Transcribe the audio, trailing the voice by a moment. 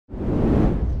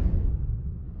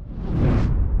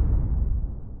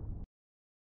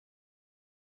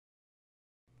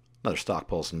Another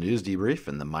StockPulse news debrief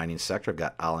in the mining sector. I've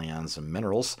got Allianz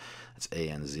Minerals. That's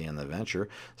ANZ in the venture.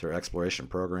 Their exploration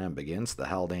program begins. The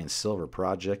Haldane Silver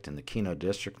Project in the Keno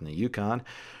district in the Yukon.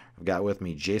 I've got with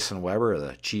me Jason Weber,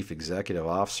 the Chief Executive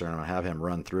Officer, and I'm going to have him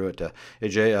run through it. Hey,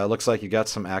 Jay, looks like you got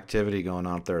some activity going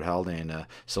on up there at Haldane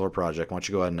Silver Project. Why don't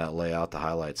you go ahead and lay out the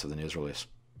highlights of the news release?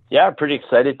 Yeah, pretty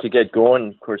excited to get going.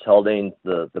 Of course, Haldane's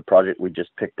the project we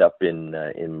just picked up in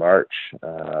March,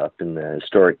 up in the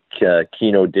historic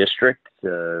Keno district,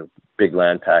 big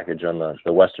land package on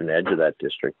the western edge of that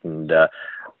district. And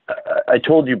I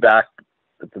told you back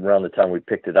around the time we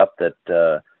picked it up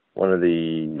that one of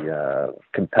the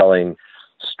compelling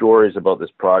stories about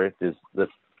this project is that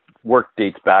work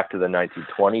dates back to the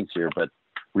 1920s here, but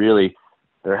really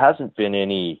there hasn't been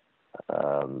any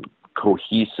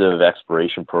cohesive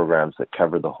exploration programs that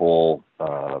cover the whole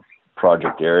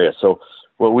project area. So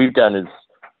what we've done is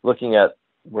looking at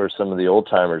where some of the old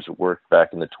timers worked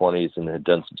back in the 20s and had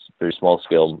done some very small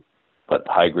scale but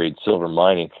high grade silver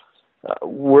mining.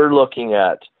 We're looking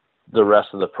at the rest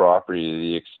of the property,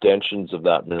 the extensions of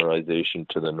that mineralization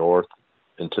to the north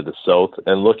and to the south,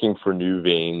 and looking for new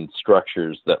vein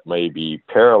structures that may be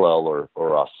parallel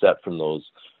or offset from those.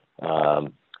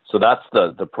 So that's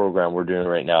the program we're doing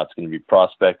right now. It's going to be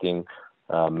prospecting,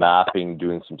 mapping,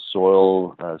 doing some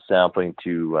soil sampling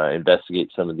to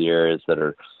investigate some of the areas that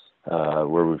are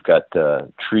where we've got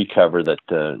tree cover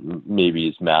that maybe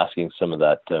is masking some of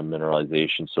that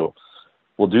mineralization. So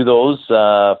we'll do those,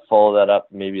 follow that up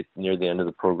maybe near the end of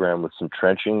the program with some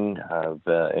trenching of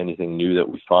anything new that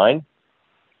we find.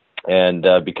 And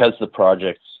because the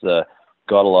project's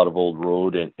got a lot of old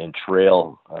road and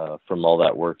trail from all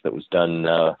that work that was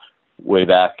done way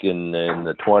back in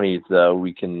the 20s,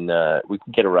 we can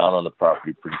get around on the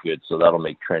property pretty good. So that'll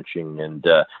make trenching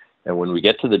and when we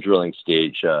get to the drilling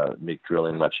stage, make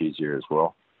drilling much easier as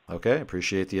well. Okay,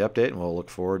 appreciate the update, and we'll look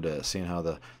forward to seeing how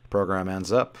the program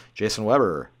ends up. Jason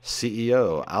Weber,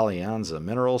 CEO, Allianz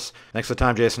Minerals. Thanks for the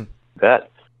time, Jason. Bet.